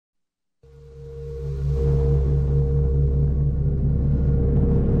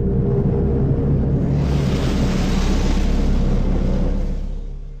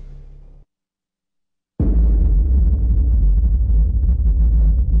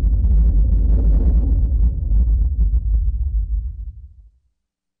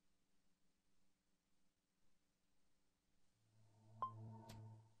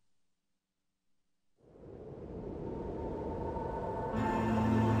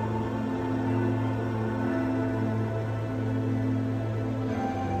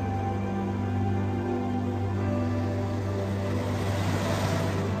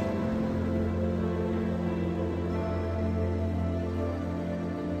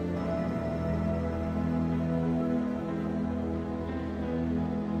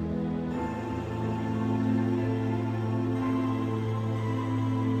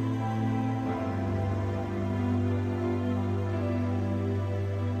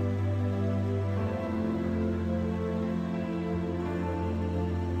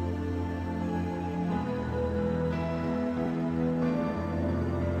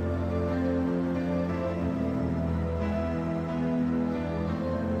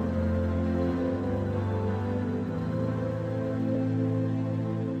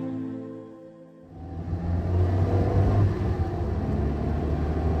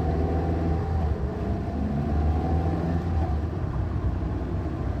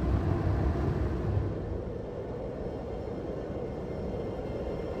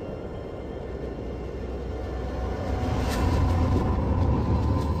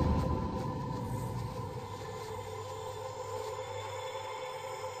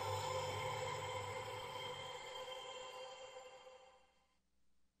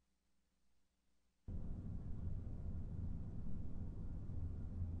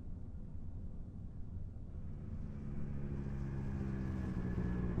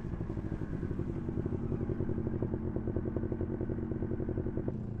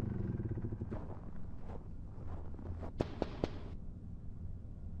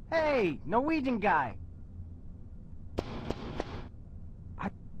Hey, Norwegian guy.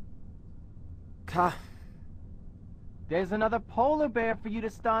 There's another polar bear for you to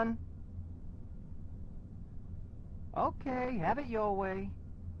stun. Okay, have it your way.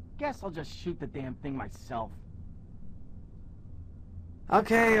 Guess I'll just shoot the damn thing myself.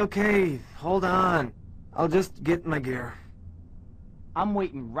 Okay, hold on. I'll just get my gear. I'm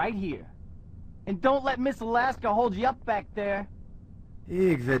waiting right here. And don't let Miss Alaska hold you up back there.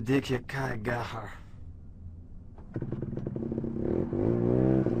 Ik weet dik je keigaar.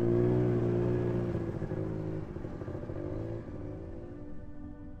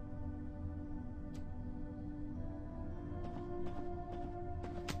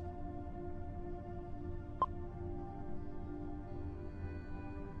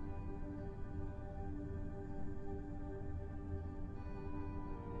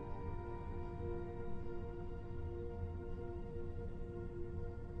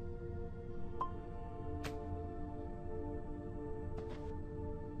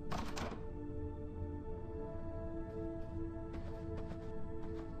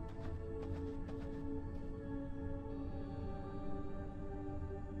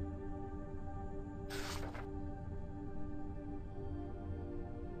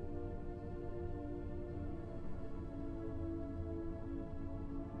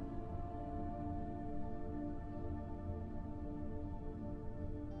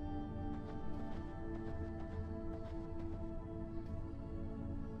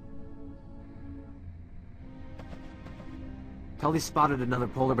 Tully spotted another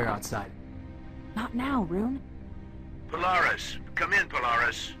polar bear outside. Not now, Rune. Polaris. Come in,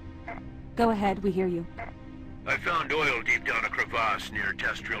 Polaris. Go ahead, we hear you. I found oil deep down a crevasse near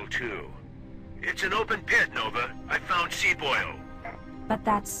Test Drill 2. It's an open pit, Nova. I found seep oil. But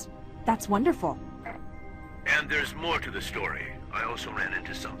that's wonderful. And there's more to the story. I also ran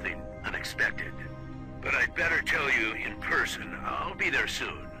into something unexpected. But I'd better tell you in person. I'll be there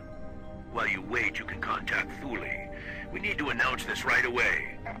soon. While you wait, you can contact Thule. We need to announce this right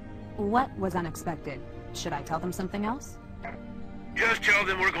away. What was unexpected? Should I tell them something else? Just tell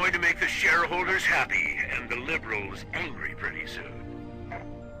them we're going to make the shareholders happy and the liberals angry pretty soon.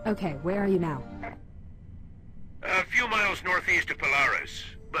 Okay, where are you now? A few miles northeast of Polaris.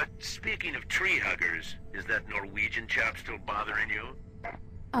 But speaking of tree huggers, is that Norwegian chap still bothering you?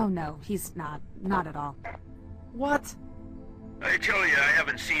 Oh no, he's not. Not at all. What? I tell you, I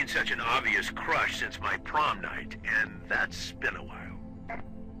haven't seen such an obvious crush since my prom night, and that's been a while.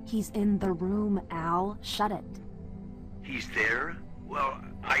 He's in the room, Al. Shut it. He's there? Well,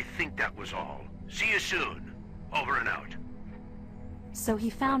 I think that was all. See you soon. Over and out. So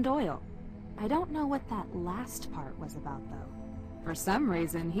he found oil. I don't know what that last part was about, though. For some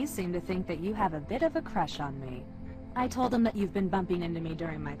reason, he seemed to think that you have a bit of a crush on me. I told him that you've been bumping into me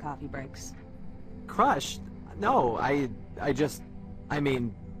during my coffee breaks. Crush? No, I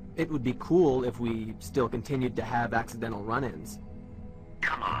mean, it would be cool if we still continued to have accidental run-ins.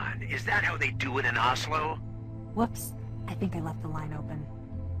 Come on, is that how they do it in Oslo? Whoops, I think I left the line open.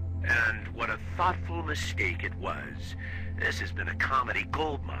 And what a thoughtful mistake it was. This has been a comedy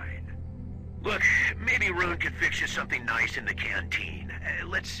goldmine. Look, maybe Rune could fix you something nice in the canteen.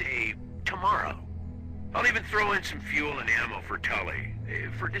 Let's say, tomorrow. I'll even throw in some fuel and ammo for Tully.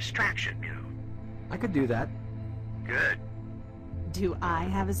 For distraction, you know. I could do that. Good. Do I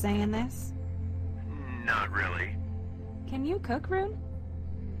have a say in this? Not really. Can you cook, Rune?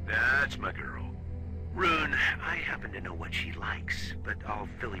 That's my girl. Rune, I happen to know what she likes, but I'll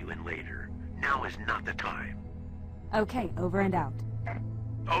fill you in later. Now is not the time. Okay, over and out.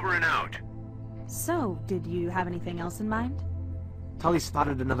 Over and out. So, did you have anything else in mind? Tully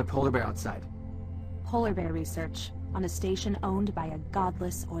spotted another polar bear outside. Polar bear research on a station owned by a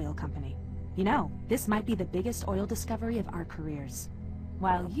godless oil company. You know, this might be the biggest oil discovery of our careers.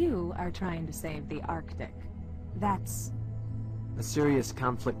 While you are trying to save the Arctic. That's... A serious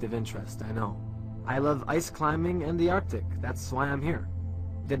conflict of interest, I know. I love ice climbing and the Arctic. That's why I'm here.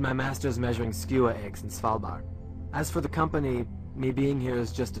 Did my master's measuring skua eggs in Svalbard. As for the company, me being here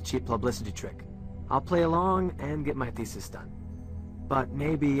is just a cheap publicity trick. I'll play along and get my thesis done. But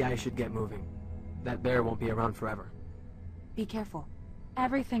maybe I should get moving. That bear won't be around forever. Be careful.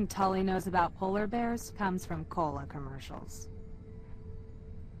 Everything Tully knows about polar bears comes from cola commercials.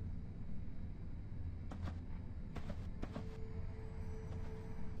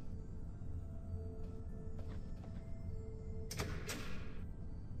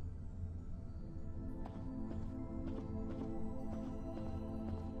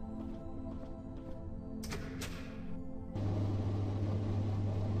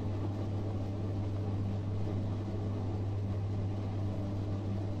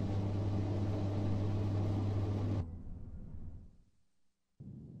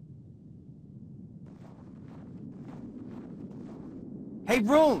 Hey,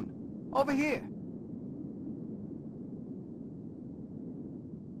 Rune! Over here.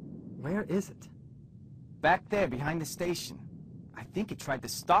 Where is it? Back there, behind the station. I think it tried to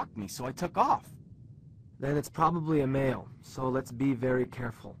stalk me, so I took off. Then it's probably a male, so let's be very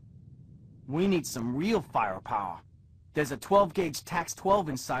careful. We need some real firepower. There's a 12-gauge Tax-12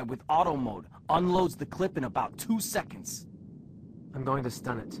 inside with auto mode. Unloads the clip in about 2 seconds. I'm going to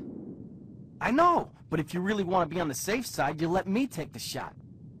stun it. I know, but if you really want to be on the safe side, you'll let me take the shot.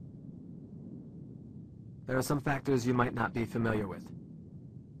 There are some factors you might not be familiar with.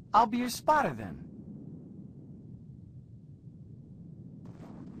 I'll be your spotter then.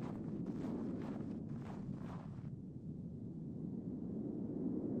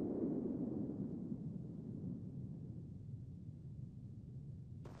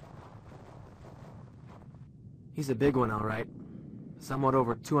 He's a big one, all right. Somewhat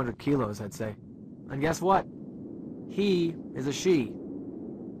over 200 kilos, I'd say. And guess what? He is a she.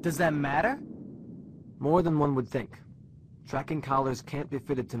 Does that matter? More than one would think. Tracking collars can't be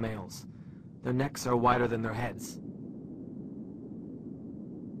fitted to males. Their necks are wider than their heads.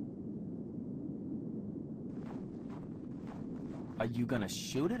 Are you gonna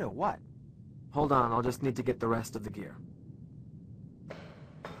shoot it or what? Hold on, I'll just need to get the rest of the gear.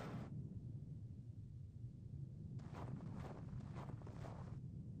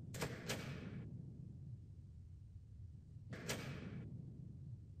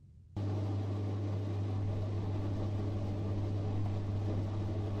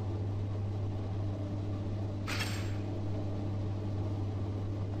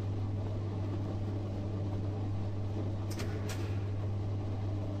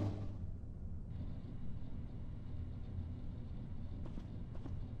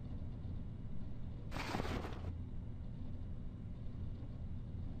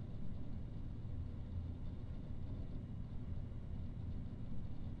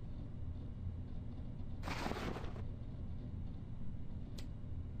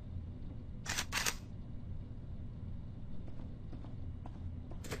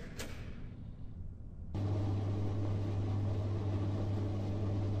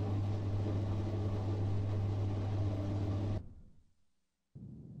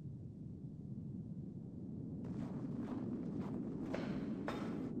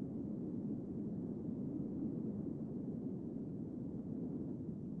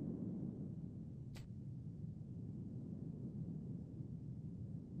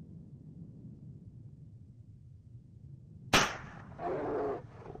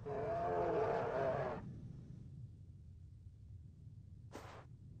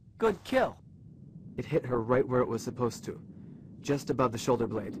 Good kill. It hit her right where it was supposed to, just above the shoulder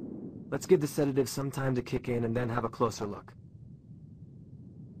blade. Let's give the sedative some time to kick in and then have a closer look.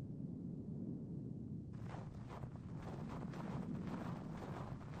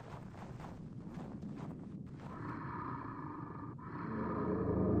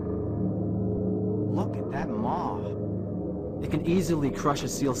 Look at that maw. It can easily crush a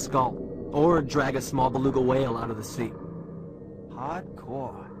seal's skull, or drag a small beluga whale out of the sea.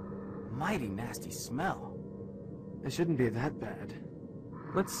 Hardcore. Mighty nasty smell. It shouldn't be that bad.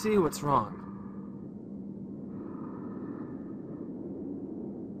 Let's see what's wrong.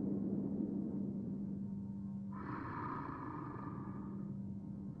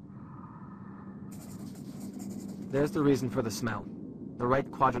 There's the reason for the smell. The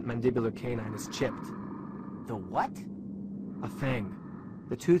right quadrant mandibular canine is chipped. The what? A fang.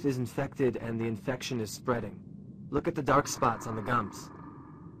 The tooth is infected and the infection is spreading. Look at the dark spots on the gums.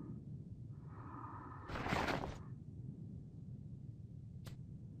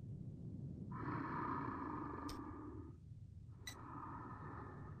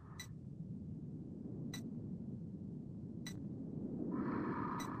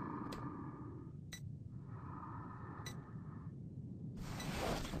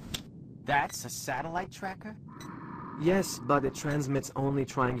 That's a satellite tracker? Yes, but it transmits only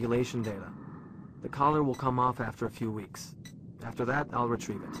triangulation data. The collar will come off after a few weeks. After that, I'll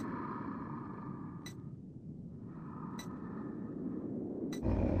retrieve it.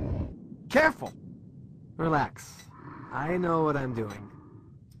 Careful! Relax. I know what I'm doing.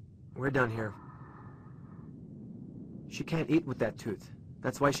 We're done here. She can't eat with that tooth.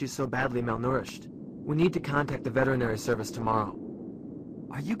 That's why she's so badly malnourished. We need to contact the veterinary service tomorrow.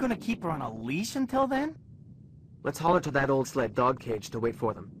 Are you gonna keep her on a leash until then? Let's haul her to that old sled dog cage to wait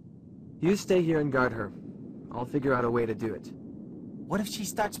for them. You stay here and guard her. I'll figure out a way to do it. What if she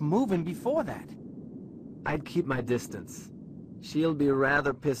starts moving before that? I'd keep my distance. She'll be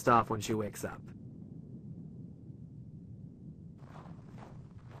rather pissed off when she wakes up.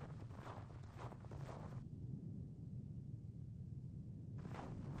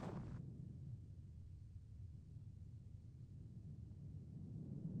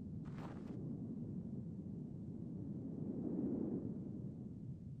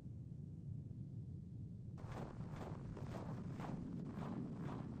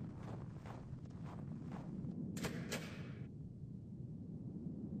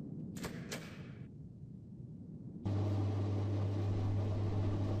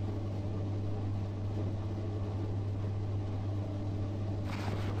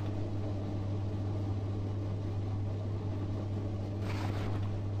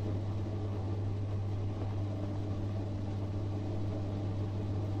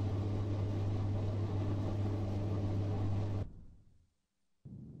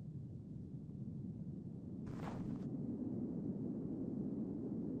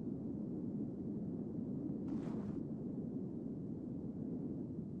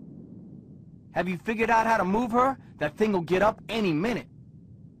 Have you figured out how to move her? That thing will get up any minute.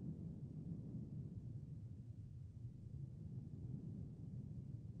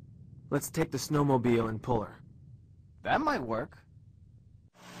 Let's take the snowmobile and pull her. That might work.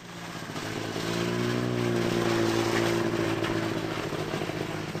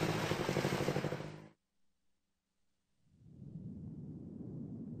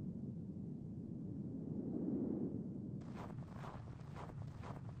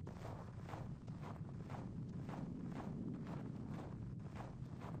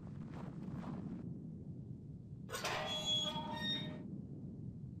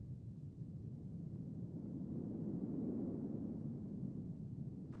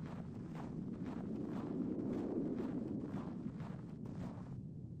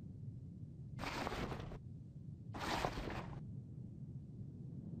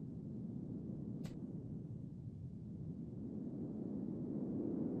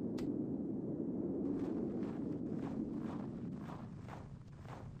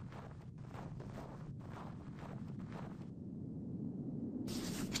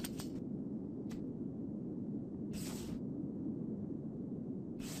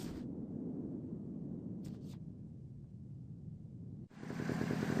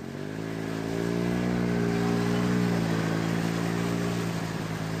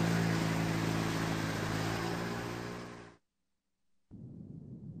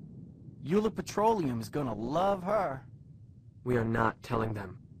 Euler Petroleum is gonna love her. We are not telling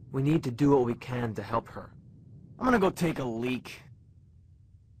them. We need to do what we can to help her. I'm gonna go take a leak.